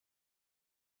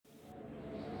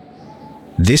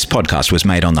This podcast was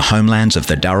made on the homelands of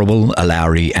the Dharawal,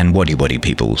 Alauri and Wadi Wadi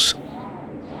peoples.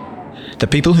 The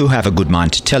people who have a good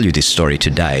mind to tell you this story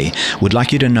today would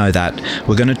like you to know that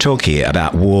we're going to talk here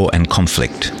about war and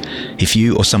conflict. If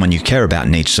you or someone you care about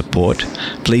needs support,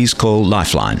 please call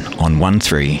Lifeline on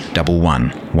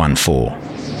 131114.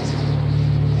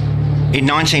 In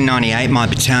 1998, my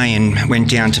battalion went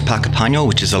down to Puckapunyal,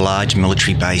 which is a large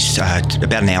military base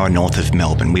about an hour north of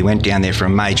Melbourne. We went down there for a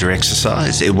major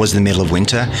exercise. It was the middle of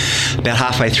winter. About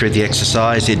halfway through the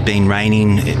exercise, it'd been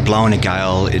raining, blowing a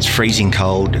gale, it's freezing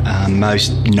cold.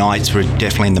 Most nights were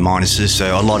definitely in the minuses,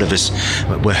 so a lot of us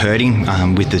were hurting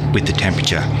with the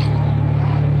temperature.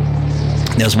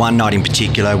 There was one night in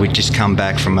particular, we'd just come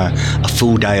back from a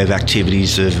full day of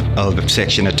activities of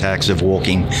section attacks, of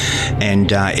walking,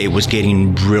 and it was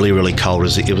getting really, really cold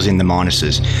as it was in the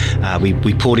minuses.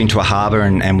 We pulled into a harbour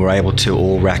and were able to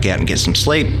all rack out and get some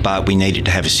sleep, but we needed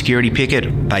to have a security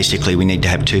picket. Basically, we needed to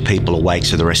have 2 people awake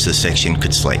so the rest of the section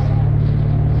could sleep.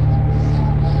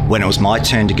 When it was my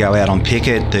turn to go out on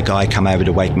picket, the guy come over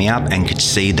to wake me up and could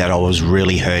see that I was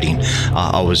really hurting.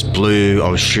 I was blue, I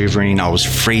was shivering, I was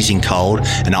freezing cold,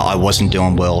 and I wasn't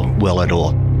doing well at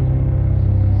all.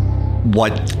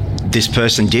 What this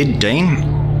person did, Dean,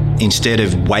 instead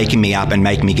of waking me up and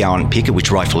making me go on picket,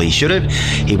 which rightfully he should have,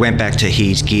 he went back to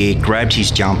his gear, grabbed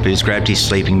his jumpers, grabbed his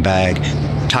sleeping bag,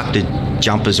 tucked the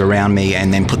jumpers around me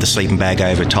and then put the sleeping bag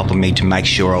over top of me to make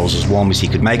sure I was as warm as he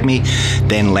could make me,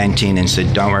 then leant in and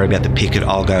said, "Don't worry about the picket,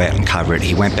 I'll go out and cover it."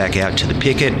 He went back out to the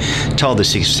picket, told the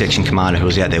 6th section commander who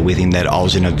was out there with him that I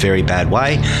was in a very bad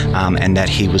way and that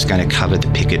he was going to cover the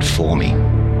picket for me.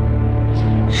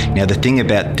 Now, the thing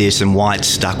about this and why it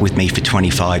stuck with me for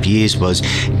 25 years was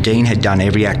Dean had done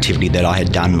every activity that I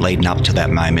had done leading up to that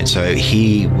moment. So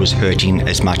he was hurting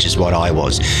as much as what I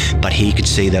was, but he could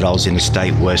see that I was in a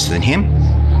state worse than him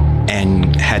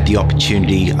and had the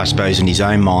opportunity, I suppose, in his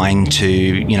own mind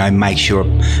to, make sure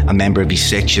a member of his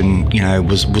section,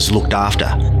 was looked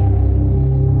after.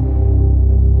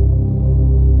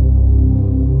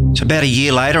 So about a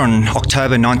year later, in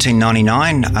October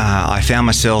 1999, I found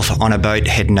myself on a boat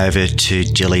heading over to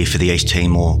Dili for the East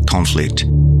Timor conflict.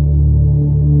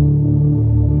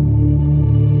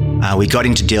 We got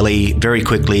into Dili very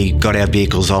quickly, got our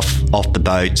vehicles off the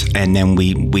boat, and then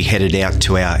we headed out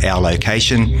to our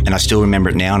location. And I still remember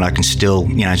it now, and I can still,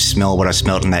 smell what I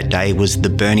smelled on that day was the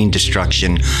burning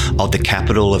destruction of the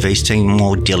capital of East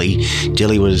Timor, Dili.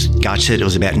 Dili was gutted. It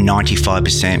was about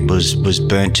 95% was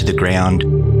burnt to the ground.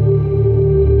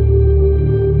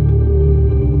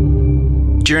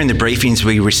 During the briefings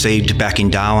we received back in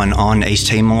Darwin on East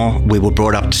Timor, we were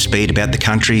brought up to speed about the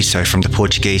country, so from the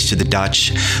Portuguese to the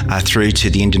Dutch, through to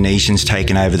the Indonesians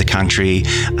taking over the country.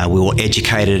 We were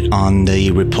educated on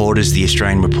the reporters, the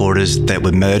Australian reporters that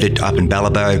were murdered up in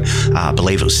Balibo, I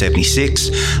believe it was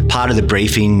 76. Part of the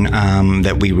briefing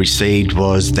that we received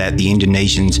was that the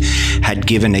Indonesians had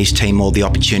given East Timor the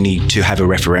opportunity to have a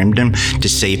referendum to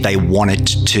see if they wanted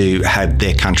to have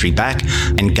their country back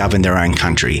and govern their own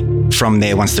country. From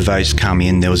there, once the votes come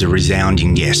in, there was a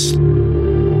resounding yes.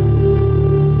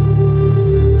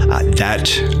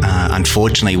 That,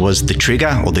 unfortunately, was the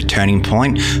trigger or the turning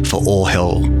point for all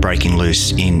hell breaking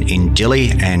loose in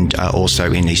Dili and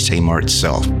also in East Timor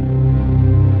itself.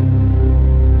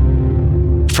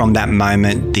 From that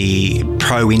moment, the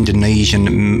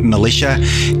pro-Indonesian militia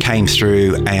came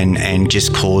through and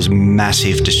just caused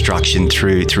massive destruction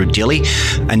through Dili.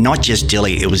 And not just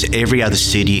Dili, it was every other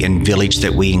city and village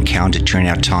that we encountered during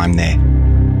our time there.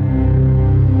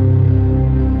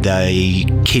 They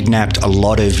kidnapped a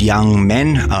lot of young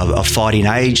men of fighting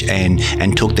age and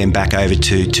took them back over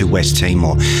to West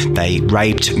Timor. They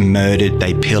raped, murdered,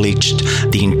 they pillaged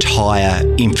the entire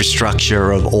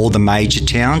infrastructure of all the major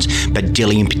towns, but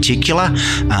Dili in particular,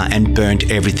 and burnt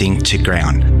everything to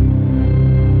ground.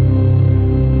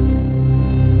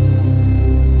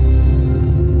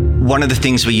 One of the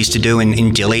things we used to do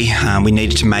in Dili, we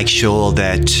needed to make sure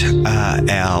that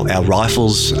our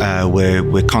rifles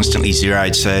were constantly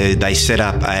zeroed. So they set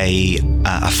up a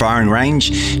firing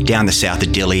range down the south of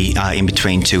Dili in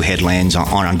between 2 headlands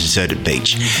on a deserted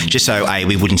beach. Just so,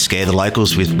 we wouldn't scare the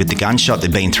locals with the gunshot. They've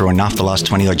been through enough the last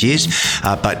 20 odd years.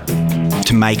 But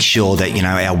to make sure that,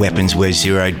 our weapons were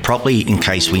zeroed properly in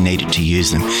case we needed to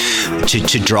use them.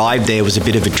 To drive there was a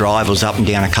bit of a drive. It was up and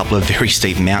down a couple of very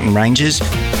steep mountain ranges.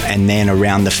 And and then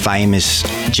around the famous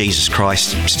Jesus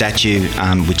Christ statue,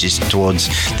 which is towards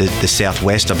the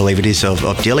southwest, I believe it is, of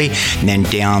Dili, and then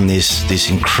down this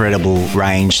incredible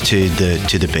range to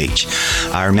the beach.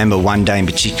 I remember one day in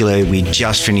particular, we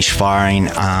just finished firing,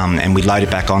 and we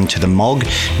loaded back onto the MOG.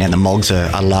 Now the MOG's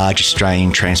a large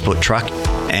Australian transport truck,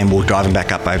 and we're driving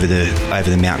back up over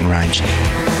the mountain range.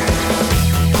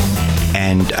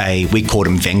 And we called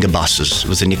them Venga buses,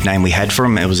 was the nickname we had for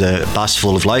them. It was a bus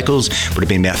full of locals, would have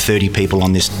been about 30 people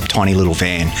on this tiny little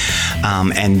van.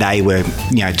 And they were,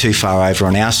 too far over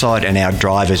on our side, and our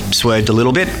driver swerved a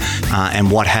little bit. And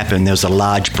what happened, there was a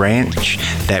large branch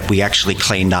that we actually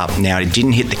cleaned up. Now, it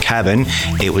didn't hit the cabin,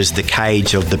 it was the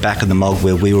cage of the back of the MOG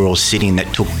where we were all sitting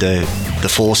that took the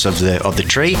force of the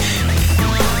tree.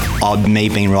 Me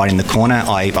being right in the corner,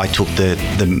 I took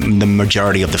the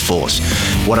majority of the force.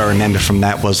 What I remember from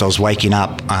that was I was waking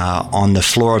up on the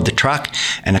floor of the truck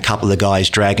and a couple of the guys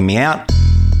dragging me out.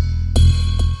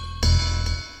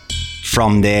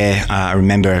 From there, I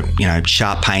remember,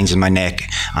 sharp pains in my neck,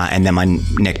 and then my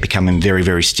neck becoming very,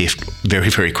 very stiff very,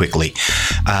 very quickly.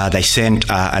 They sent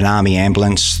an army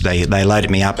ambulance. They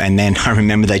loaded me up, and then I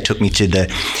remember they took me to the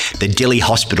Dili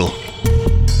hospital.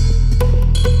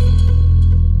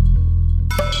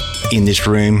 In this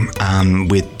room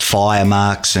with fire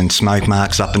marks and smoke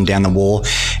marks up and down the wall,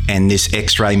 and this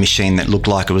x-ray machine that looked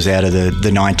like it was out of the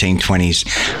 1920s.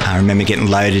 I remember getting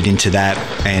loaded into that,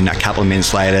 and a couple of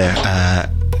minutes later,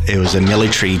 it was a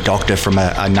military doctor from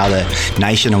another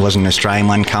nation. It wasn't an Australian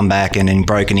one. Come back and in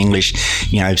broken English,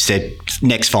 said,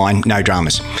 "Neck's fine, no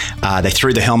dramas." They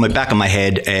threw the helmet back on my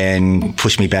head and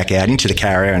pushed me back out into the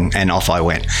carrier, and off I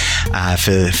went.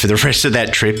 For the rest of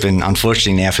that trip, and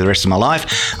unfortunately now for the rest of my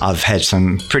life, I've had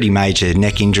some pretty major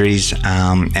neck injuries,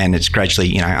 and it's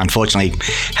gradually, unfortunately,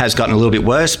 has gotten a little bit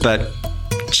worse, but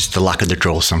just the luck of the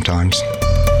draw sometimes.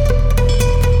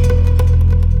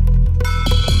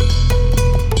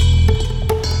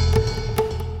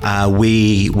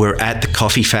 We were at the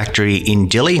coffee factory in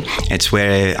Dili. It's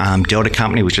where Delta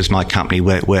Company, which was my company,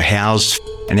 were housed.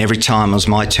 And every time it was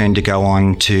my turn to go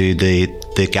on to the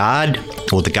guard,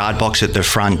 or the guard box at the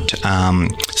front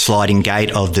sliding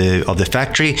gate of the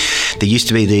factory, there used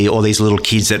to be all these little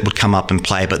kids that would come up and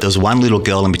play. But there was one little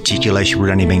girl in particular, she would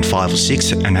have only been 5 or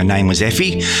 6, and her name was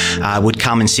Effie, would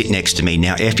come and sit next to me.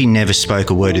 Now, Effie never spoke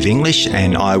a word of English,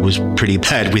 and I was pretty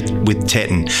bad with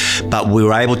Teton. But we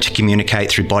were able to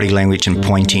communicate through body language and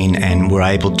pointing, and were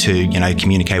able to,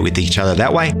 communicate with each other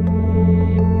that way.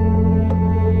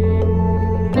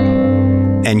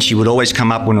 And she would always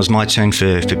come up when it was my turn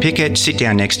for picket, sit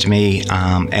down next to me,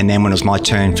 and then when it was my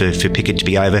turn for picket to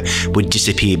be over, would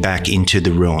disappear back into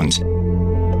the ruins.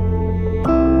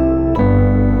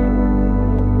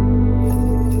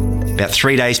 About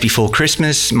 3 days before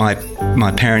Christmas, my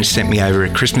parents sent me over a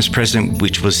Christmas present,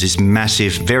 which was this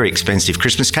massive, very expensive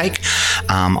Christmas cake.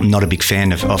 I'm not a big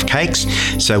fan of cakes,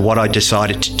 so what I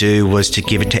decided to do was to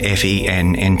give it to Effie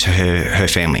and to her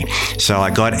family. So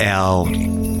I got our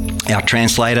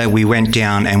translator, we went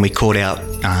down and we called out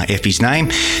Effie's name,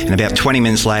 and about 20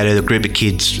 minutes later the group of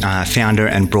kids found her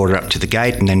and brought her up to the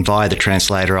gate, and then via the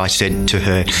translator I said to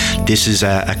her, "This is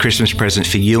a Christmas present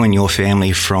for you and your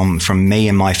family from me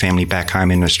and my family back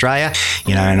home in Australia."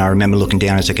 And I remember looking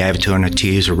down as I gave it to her, and her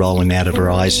tears were rolling out of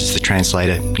her eyes as the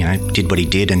translator did what he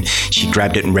did, and she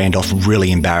grabbed it and ran off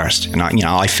really embarrassed, and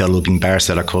I felt a little bit embarrassed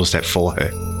that I caused that for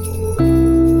her.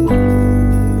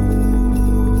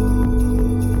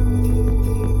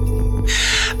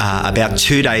 About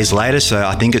 2 days later, so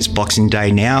I think it's Boxing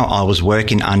Day now, I was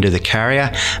working under the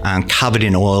carrier, covered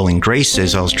in oil and grease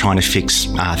as I was trying to fix,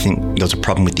 I think there was a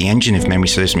problem with the engine, if memory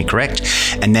serves me correct.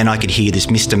 And then I could hear this,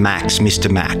 "Mr. Max,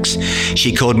 Mr. Max."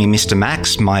 She called me Mr.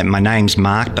 Max. My name's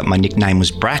Mark, but my nickname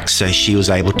was Brax, so she was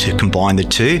able to combine the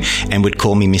two and would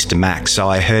call me Mr. Max. So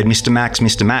I heard Mr. Max,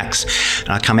 Mr. Max. And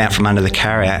I come out from under the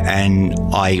carrier, and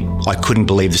I couldn't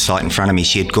believe the sight in front of me.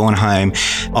 She had gone home,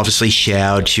 obviously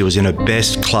showered. She was in her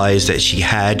best clothes that she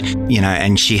had,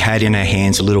 and she had in her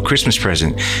hands a little Christmas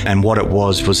present. And what it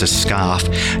was a scarf.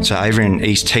 So over in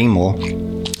East Timor,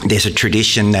 there's a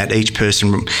tradition that each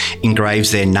person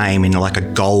engraves their name in like a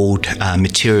gold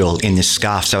material in this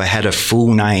scarf. So I had a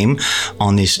full name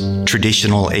on this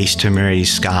traditional East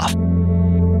Timorese scarf.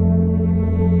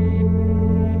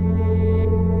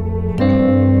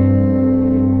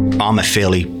 I'm a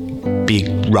fairly big,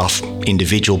 rough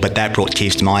individual, but that brought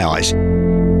tears to my eyes.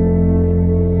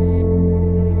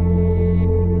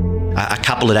 A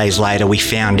couple of days later, we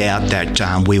found out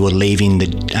that we were leaving the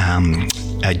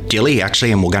Dili,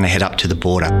 actually, and we're going to head up to the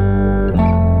border.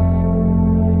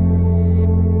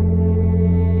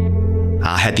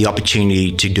 I had the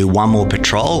opportunity to do one more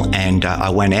patrol, and I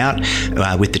went out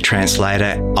with the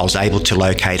translator. I was able to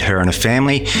locate her and her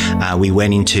family. We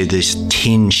went into this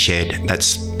tin shed.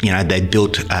 They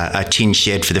built a tin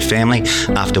shed for the family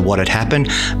after what had happened,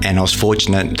 and I was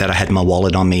fortunate that I had my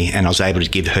wallet on me, and I was able to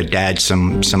give her dad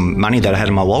some money that I had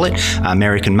in my wallet,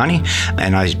 American money,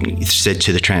 and I said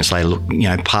to the translator, look,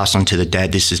 pass on to the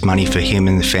dad, this is money for him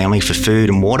and the family for food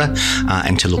and water,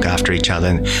 and to look after each other.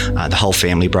 And the whole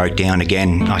family broke down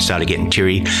again. I started getting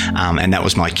teary, and that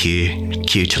was my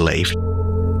cue to leave.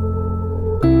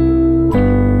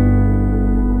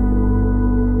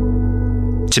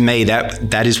 To me,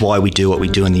 that is why we do what we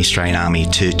do in the Australian Army,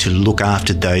 to look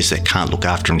after those that can't look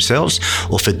after themselves,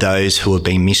 or for those who have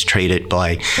been mistreated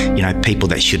by, people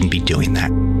that shouldn't be doing that.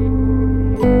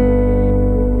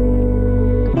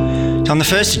 So on the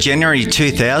 1st of January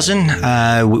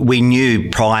 2000, we knew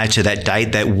prior to that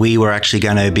date that we were actually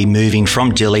going to be moving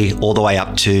from Dili all the way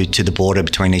up to the border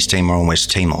between East Timor and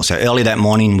West Timor. So early that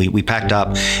morning, we packed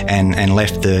up and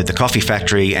left the coffee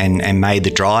factory and made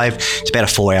the drive. It's about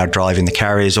a 4-hour drive in the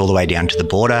carriers all the way down to the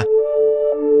border.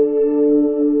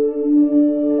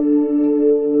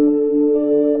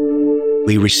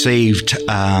 We received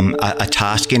a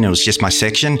task it was just my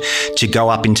section, to go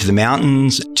up into the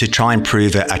mountains to try and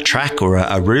prove a track or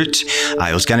a route.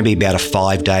 It was going to be about a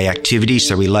 5-day activity,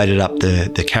 so we loaded up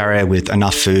the carrier with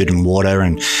enough food and water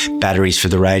and batteries for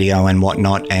the radio and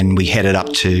whatnot, and we headed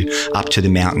up to the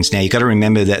mountains. Now, you've got to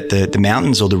remember that the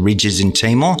mountains or the ridges in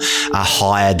Timor are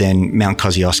higher than Mount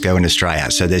Kosciuszko in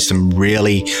Australia, so there's some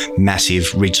really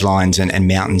massive ridge lines and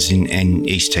mountains in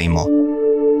East Timor.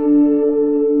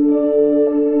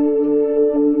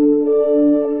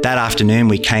 That afternoon,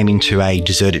 we came into a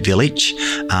deserted village,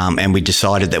 and we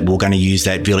decided that we were going to use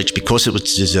that village, because it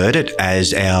was deserted,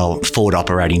 as our forward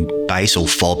operating base, or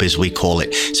FOB as we call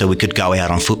it, so we could go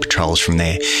out on foot patrols from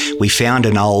there. We found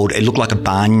it looked like a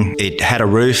barn. It had a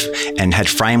roof and had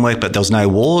framework, but there was no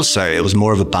walls, so it was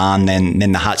more of a barn than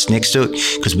the huts next to it,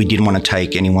 because we didn't want to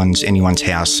take anyone's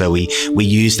house, so we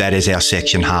used that as our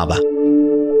section harbour.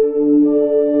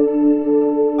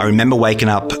 I remember waking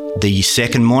up the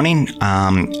second morning,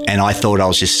 and I thought I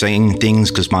was just seeing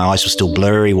things because my eyes were still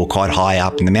blurry. We're quite high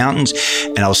up in the mountains,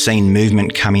 and I was seeing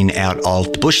movement coming out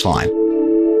of the bushline.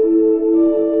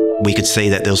 We could see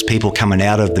that there was people coming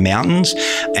out of the mountains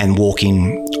and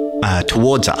walking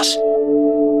towards us.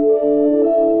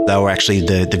 They were actually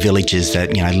the villagers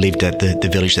that lived at the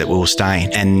village that we were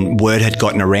staying, and word had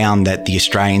gotten around that the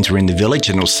Australians were in the village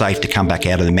and it was safe to come back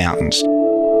out of the mountains.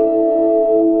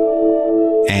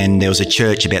 And there was a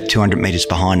church about 200 metres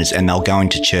behind us, and they were going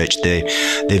to church.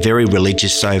 They're very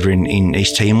religious over in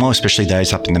East Timor, especially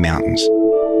those up in the mountains.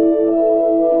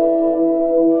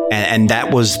 And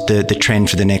that was the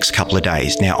trend for the next couple of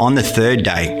days. Now, on the third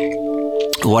day,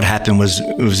 what happened was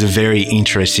a very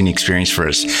interesting experience for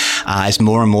us. As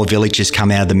more and more villagers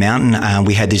come out of the mountain,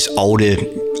 we had this older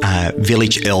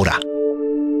village elder.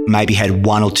 Maybe had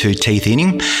 1 or 2 teeth in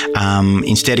him.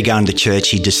 Instead of going to church,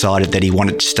 he decided that he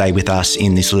wanted to stay with us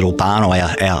in this little barn, or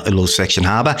our little section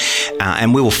harbour,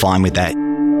 and we were fine with that.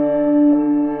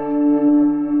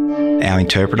 Our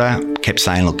interpreter kept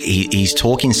saying, look, he's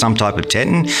talking some type of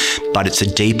Teton, but it's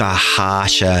a deeper,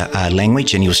 harsher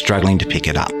language, and he was struggling to pick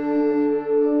it up.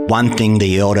 One thing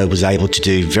the elder was able to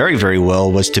do very, very well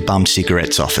was to bum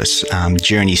cigarettes off us.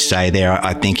 During his stay there,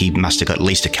 I think he must have got at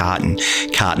least a carton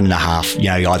and a half,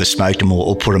 either smoked them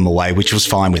or put them away, which was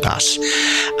fine with us.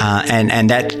 And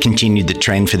that continued the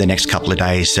trend for the next couple of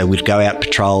days. So we'd go out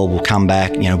patrol, we'll come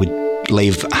back, we'd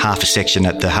leave half a section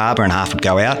at the harbour and half would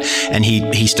go out, and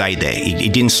he stayed there. He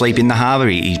didn't sleep in the harbour,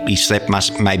 he slept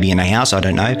maybe in a house, I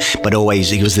don't know, but always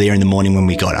he was there in the morning when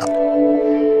we got up.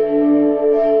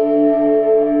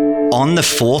 On the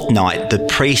 4th night, the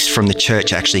priest from the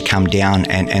church actually come down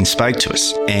and spoke to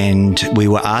us, and we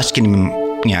were asking him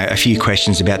a few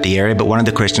questions about the area, but one of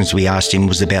the questions we asked him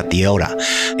was about the elder.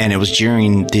 And it was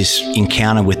during this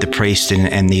encounter with the priest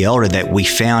and the elder that we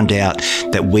found out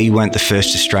that we weren't the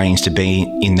first Australians to be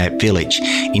in that village.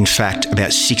 In fact,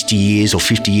 about 60 years or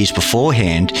 50 years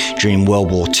beforehand, during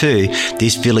World War II,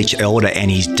 this village elder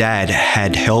and his dad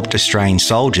had helped Australian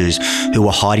soldiers who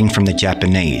were hiding from the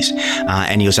Japanese.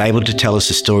 And he was able to tell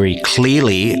us a story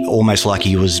clearly, almost like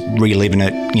he was reliving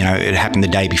it, it happened the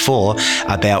day before,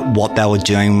 about what they were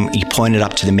doing. He pointed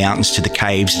up to the mountains, to the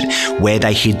caves, where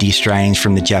they hid the Australians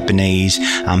from the Japanese,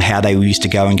 how they used to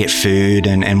go and get food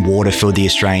and water for the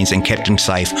Australians and kept them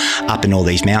safe up in all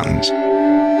these mountains.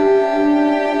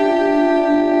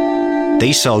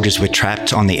 These soldiers were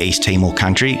trapped on the East Timor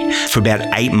country. For about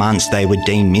 8 months, they were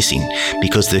deemed missing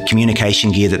because the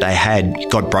communication gear that they had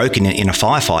got broken in a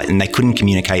firefight and they couldn't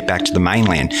communicate back to the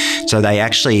mainland. So they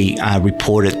actually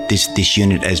reported this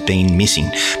unit as being missing.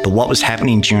 But what was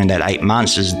happening during that 8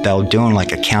 months is they were doing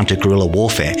like a counter-guerrilla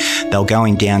warfare. They were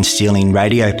going down, stealing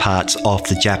radio parts off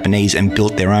the Japanese and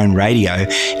built their own radio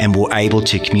and were able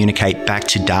to communicate back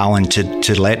to Darwin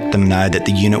to let them know that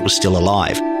the unit was still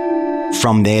alive.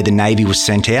 From there, the Navy was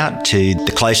sent out to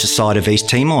the closest side of East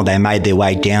Timor. They made their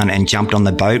way down and jumped on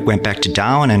the boat, went back to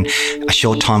Darwin, and a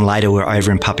short time later were over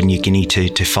in Papua New Guinea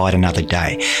to fight another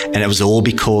day. And it was all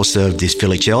because of this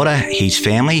village elder, his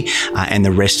family, and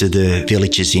the rest of the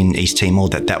villages in East Timor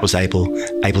that was able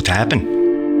to happen.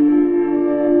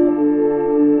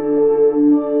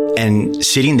 And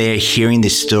sitting there hearing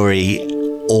this story,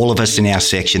 all of us in our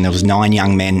section, there was 9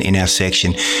 young men in our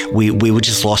section, we were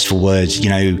just lost for words. You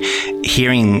know,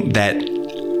 hearing that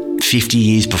 50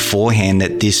 years beforehand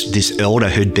that this elder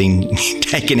who'd been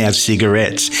taking our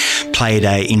cigarettes played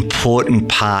an important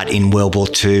part in World War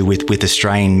II with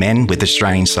Australian men, with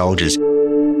Australian soldiers.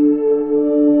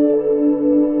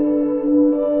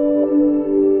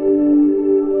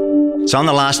 So on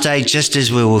the last day, just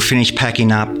as we were finished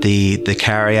packing up the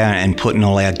carrier and putting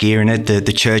all our gear in it, the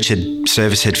church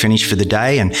service had finished for the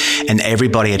day, and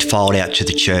everybody had filed out to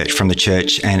the church from the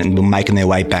church and were making their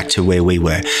way back to where we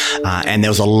were. And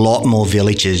there was a lot more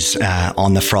villagers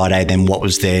on the Friday than what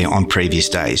was there on previous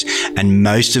days, and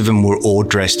most of them were all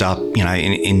dressed up, you know,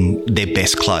 in their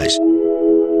best clothes.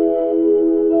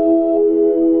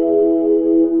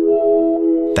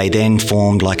 They then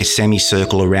formed like a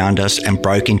semicircle around us and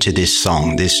broke into this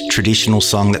song, this traditional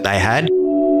song that they had.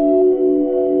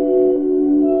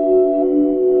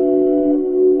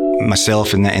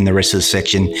 Myself and the rest of the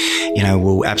section, you know,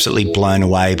 were absolutely blown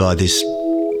away by this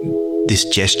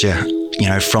gesture, you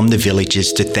know, from the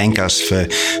villagers to thank us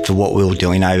for what we were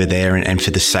doing over there and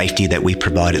for the safety that we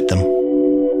provided them.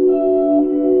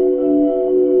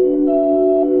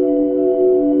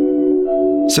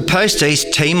 So post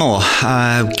East Timor,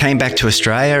 came back to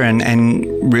Australia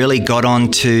and really got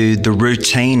on to the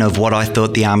routine of what I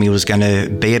thought the Army was going to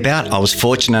be about. I was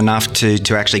fortunate enough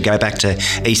to actually go back to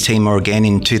East Timor again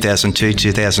in 2002,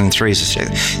 2003 as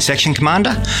a section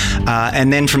commander.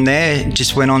 And then from there,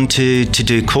 just went on to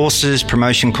do courses,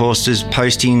 promotion courses,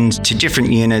 postings to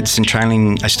different units and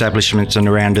training establishments and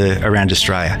around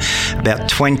Australia. About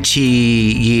 20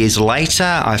 years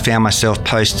later, I found myself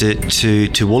posted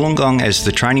to Wollongong as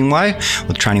the training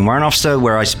warrant officer,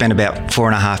 where I spent about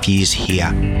 4.5 years here.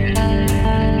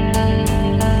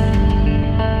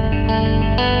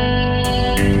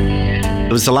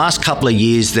 It was the last couple of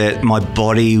years that my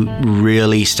body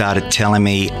really started telling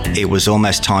me it was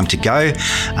almost time to go.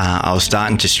 I was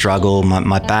starting to struggle.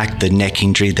 My back, the neck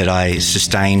injury that I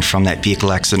sustained from that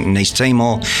vehicle accident in East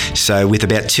Timor. So with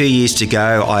about 2 years to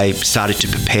go, I started to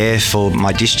prepare for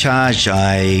my discharge.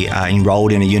 I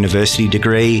enrolled in a university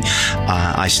degree.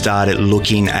 I started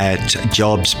looking at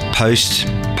jobs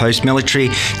post-military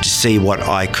to see what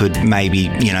I could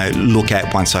maybe, you know, look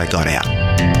at once I got out.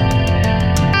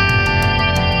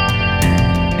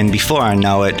 And before I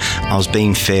know it, I was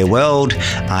being farewelled.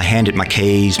 I handed my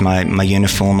keys, my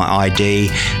uniform, my ID,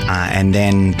 and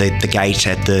then the gate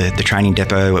at the training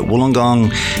depot at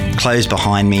Wollongong closed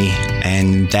behind me,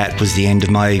 and that was the end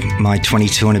of my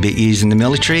 22 and a bit years in the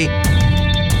military.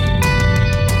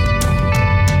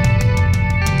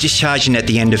 Discharging at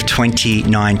the end of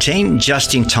 2019,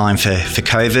 just in time for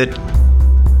COVID.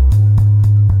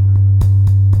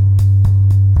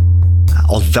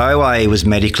 Although I was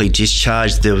medically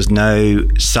discharged, there was no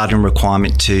sudden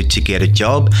requirement to get a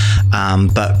job.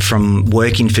 But from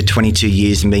working for 22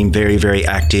 years and being very, very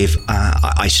active,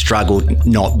 I struggled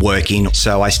not working.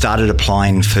 So I started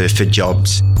applying for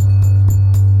jobs.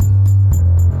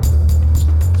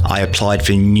 I applied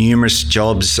for numerous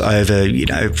jobs over,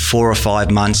 4 or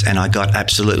 5 months, and I got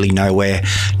absolutely nowhere.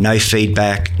 No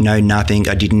feedback, no nothing.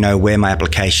 I didn't know where my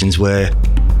applications were.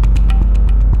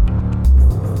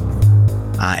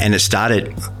 And it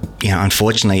started,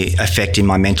 unfortunately affecting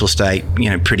my mental state,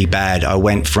 pretty bad. I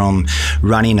went from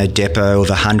running a depot of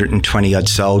 120 odd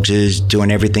soldiers,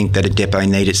 doing everything that a depot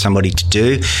needed somebody to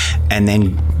do. And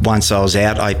then once I was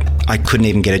out, I couldn't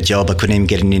even get a job. I couldn't even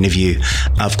get an interview.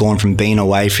 I've gone from being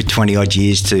away for 20 odd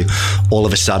years to all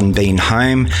of a sudden being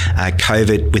home.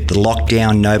 COVID with the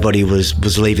lockdown, nobody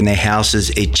was leaving their houses.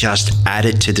 It just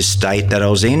added to the state that I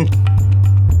was in.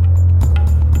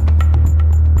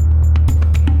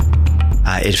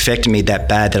 It affected me that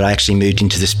bad that I actually moved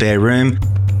into the spare room.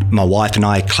 My wife and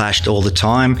I clashed all the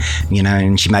time,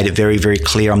 and she made it very, very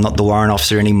clear I'm not the warrant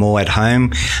officer anymore at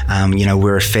home.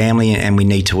 We're a family and we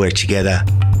need to work together.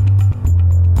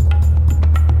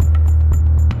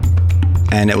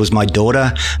 And it was my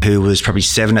daughter, who was probably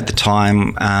 7 at the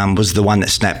time, was the one that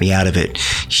snapped me out of it.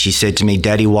 She said to me,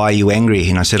 "Daddy, why are you angry?"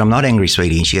 And I said, "I'm not angry,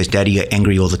 sweetie." And she goes, "Daddy, you're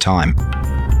angry all the time."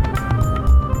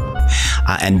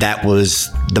 And that was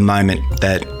the moment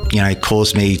that,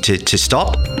 caused me to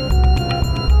stop.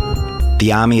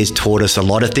 The Army has taught us a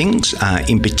lot of things,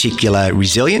 in particular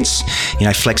resilience,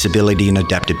 flexibility and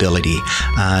adaptability.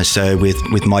 So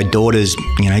with my daughter's,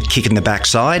 kick in the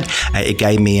backside, it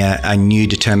gave me a new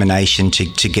determination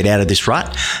to get out of this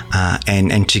rut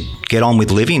and to get on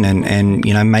with living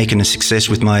and making a success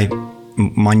with my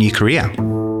new career.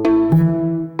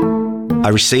 I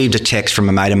received a text from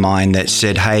a mate of mine that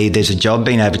said, "Hey, there's a job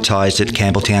being advertised at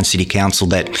Campbelltown City Council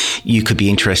that you could be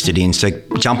interested in. So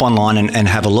jump online and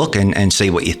have a look and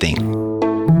see what you think."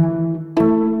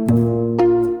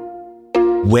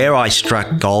 Where I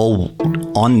struck gold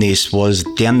on this was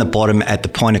down the bottom at the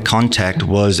point of contact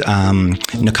was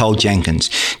Nicole Jenkins.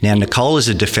 Now, Nicole is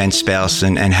a defence spouse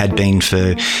and had been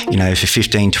for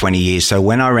 15, 20 years. So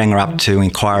when I rang her up to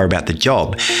inquire about the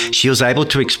job, she was able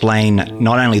to explain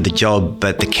not only the job,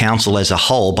 but the council as a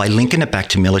whole by linking it back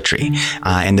to military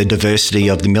and the diversity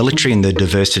of the military and the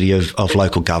diversity of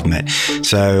local government.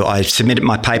 So I submitted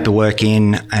my paperwork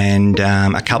in, and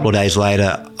a couple of days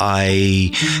later,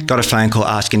 I got a phone call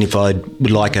asking if I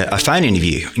would like a phone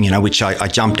interview, which I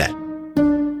jumped at.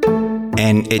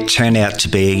 And it turned out to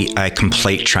be a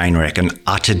complete train wreck, an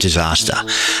utter disaster.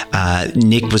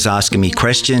 Nick was asking me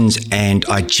questions and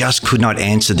I just could not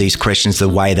answer these questions the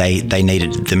way they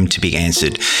needed them to be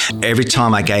answered. Every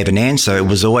time I gave an answer, it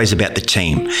was always about the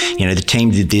team. The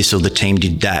team did this or the team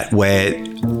did that, where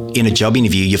in a job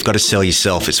interview, you've got to sell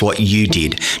yourself. It's what you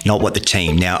did, not what the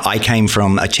team. Now, I came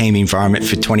from a team environment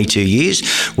for 22 years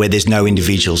where there's no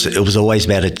individuals. It was always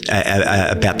about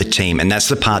the team. And that's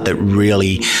the part that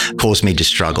really caused me to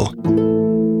struggle.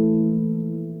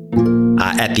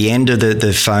 At the end of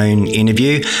the phone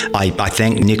interview, I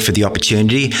thanked Nick for the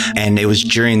opportunity, and it was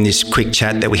during this quick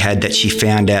chat that we had that she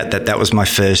found out that was my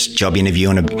first job interview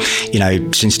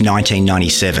since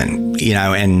 1997.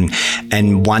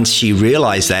 And once she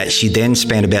realised that, she then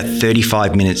spent about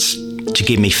 35 minutes to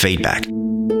give me feedback.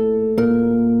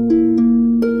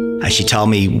 She told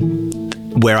me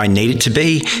where I needed to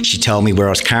be. She told me where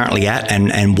I was currently at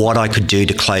and what I could do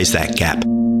to close that gap.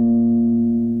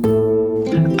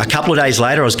 A couple of days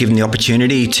later, I was given the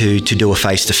opportunity to do a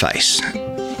face-to-face.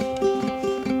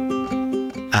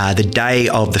 The day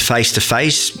of the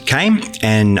face-to-face came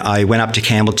and I went up to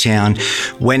Campbelltown,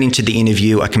 went into the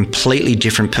interview a completely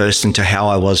different person to how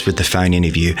I was with the phone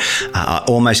interview. I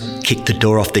almost kicked the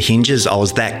door off the hinges. I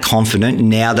was that confident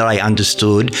now that I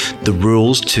understood the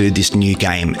rules to this new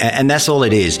game. And that's all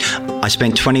it is. I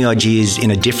spent 20 odd years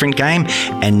in a different game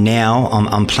and now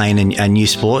I'm playing a new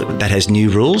sport that has new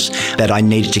rules that I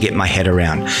needed to get my head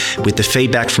around. With the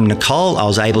feedback from Nicole, I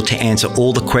was able to answer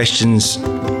all the questions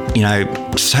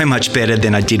so much better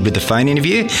than I did with the phone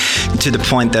interview, to the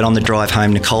point that on the drive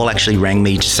home, Nicole actually rang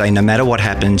me to say, no matter what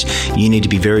happens, you need to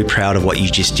be very proud of what you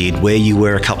just did. Where you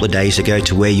were a couple of days ago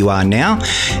to where you are now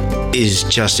is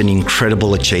just an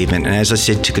incredible achievement. And as I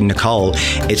said to Nicole,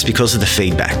 it's because of the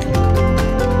feedback.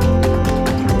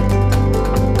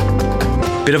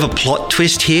 Bit of a plot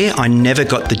twist here. I never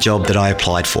got the job that I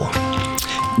applied for.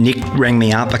 Nick rang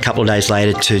me up a couple of days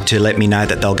later to let me know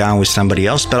that they were going with somebody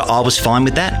else, but I was fine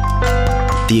with that.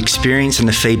 The experience and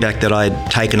the feedback that I'd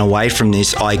taken away from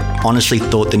this, I honestly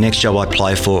thought the next job I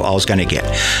applied for, I was going to get.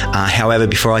 However,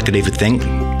 before I could even thank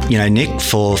Nick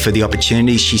for the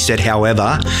opportunity, she said,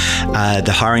 however,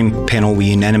 the hiring panel were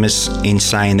unanimous in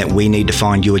saying that we need to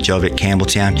find you a job at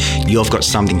Campbelltown. You've got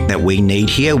something that we need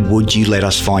here. Would you let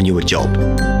us find you a job?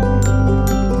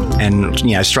 And,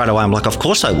 straight away I'm like, of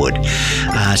course I would.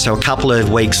 So a couple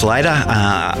of weeks later,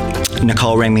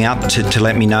 Nicole rang me up to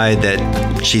let me know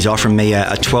that she's offering me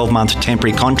a 12-month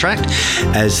temporary contract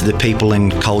as the People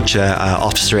and Culture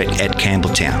Officer at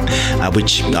Campbelltown,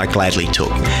 which I gladly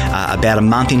took. About a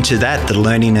month into that, the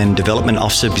Learning and Development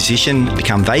Officer position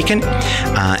became vacant,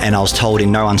 and I was told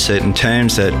in no uncertain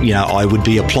terms that, I would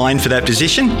be applying for that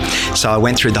position. So I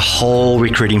went through the whole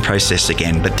recruiting process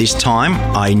again, but this time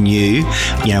I knew,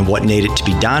 what needed to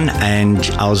be done, and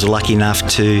I was lucky enough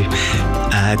to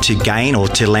gain or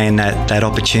to land that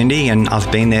opportunity, and I've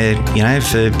been there,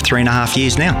 for 3.5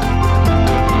 years now.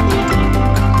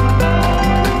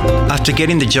 After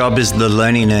getting the job as the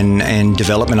Learning and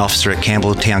Development Officer at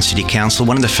Campbelltown City Council,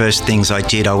 one of the first things I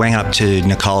did, I went up to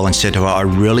Nicole and said to her, I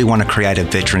really want to create a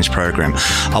veterans program.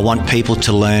 I want people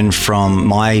to learn from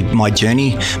my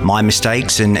journey, my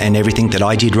mistakes and everything that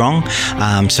I did wrong,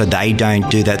 so they don't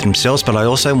do that themselves. But I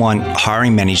also want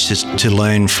hiring managers to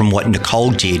learn from what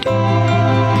Nicole did.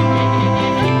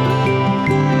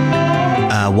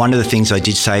 One of the things I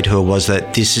did say to her was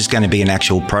that this is going to be an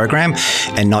actual program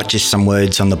and not just some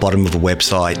words on the bottom of a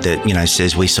website that,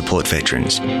 says we support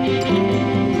veterans.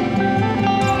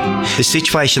 The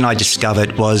situation I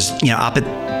discovered was, up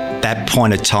at that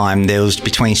point of time, there was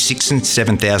between 6,000 and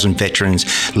 7,000 veterans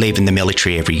leaving the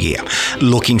military every year,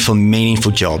 looking for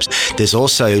meaningful jobs. There's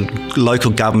also local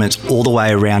governments all the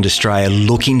way around Australia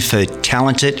looking for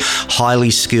talented, highly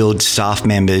skilled staff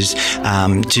members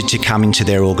to come into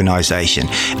their organisation.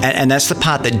 And that's the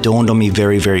part that dawned on me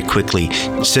very, very quickly.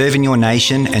 Serving your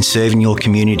nation and serving your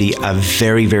community are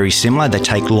very, very similar. They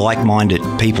take like-minded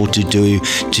people to do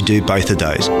both of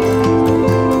those.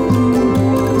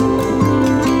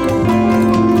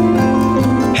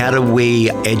 How do we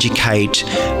educate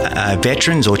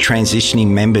veterans or transitioning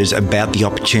members about the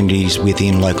opportunities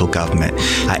within local government?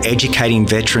 Educating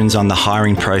veterans on the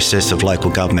hiring process of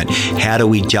local government. How do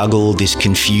we juggle this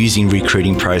confusing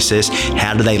recruiting process?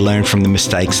 How do they learn from the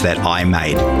mistakes that I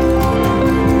made?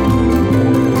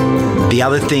 The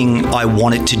other thing I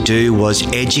wanted to do was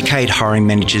educate hiring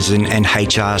managers and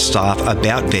HR staff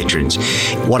about veterans.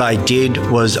 What I did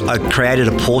was I created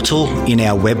a portal in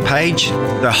our webpage.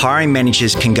 The hiring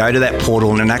managers can go to that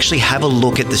portal and actually have a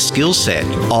look at the skill set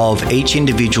of each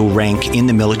individual rank in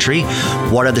the military,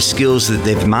 what are the skills that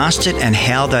they've mastered and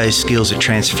how those skills are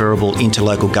transferable into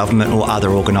local government or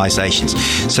other organisations.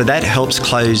 So that helps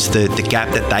close the gap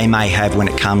that they may have when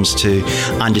it comes to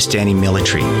understanding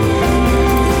military.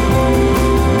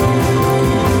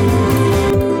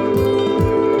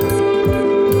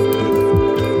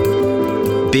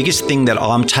 Biggest thing that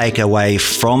I'm take away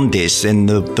from this, and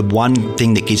the one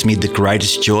thing that gives me the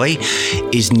greatest joy,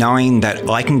 is knowing that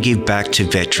I can give back to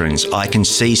veterans. I can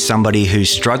see somebody who's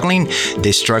struggling.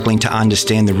 They're struggling to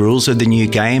understand the rules of the new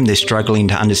game. They're struggling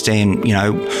to understand,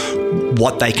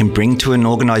 what they can bring to an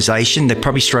organisation. They're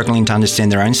probably struggling to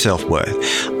understand their own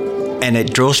self-worth. And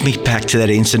it draws me back to that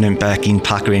incident back in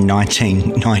Pucka in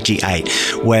 1998,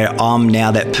 where I'm now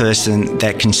that person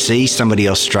that can see somebody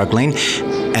else struggling,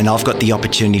 and I've got the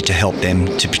opportunity to help them,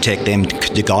 to protect them,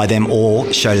 to guide them,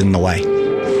 or show them the way.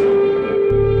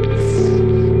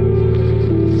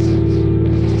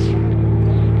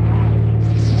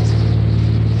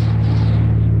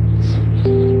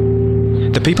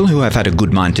 The people who have had a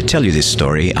good mind to tell you this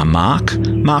story are Mark,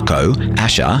 Marco,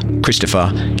 Asher,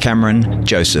 Christopher, Cameron,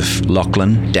 Joseph,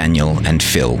 Lachlan, Daniel and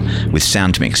Phil, with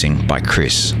sound mixing by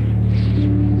Chris.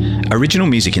 Original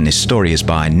music in this story is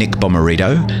by Nick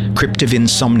Bomarito, Cryptiv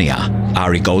Insomnia,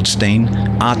 Ari Goldstein,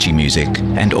 Archie Music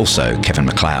and also Kevin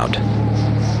MacLeod.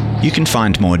 You can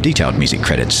find more detailed music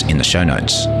credits in the show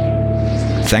notes.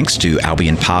 Thanks to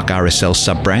Albion Park RSL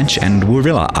sub-branch and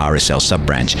Warilla RSL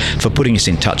sub-branch for putting us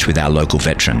in touch with our local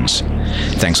veterans.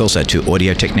 Thanks also to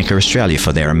Audio Technica Australia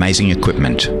for their amazing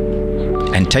equipment.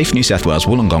 And TAFE New South Wales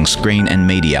Wollongong Screen and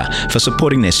Media for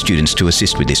supporting their students to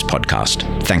assist with this podcast.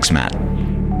 Thanks, Matt.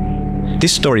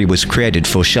 This story was created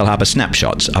for Shellharbour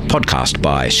Snapshots, a podcast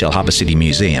by Shellharbour City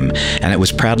Museum, and it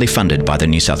was proudly funded by the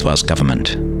New South Wales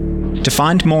Government. To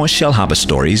find more Shellharbour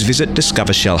stories, visit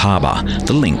Discover Shellharbour.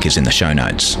 The link is in the show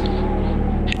notes.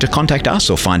 To contact us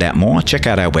or find out more, check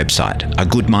out our website,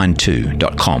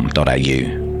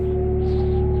 agoodmind2.com.au.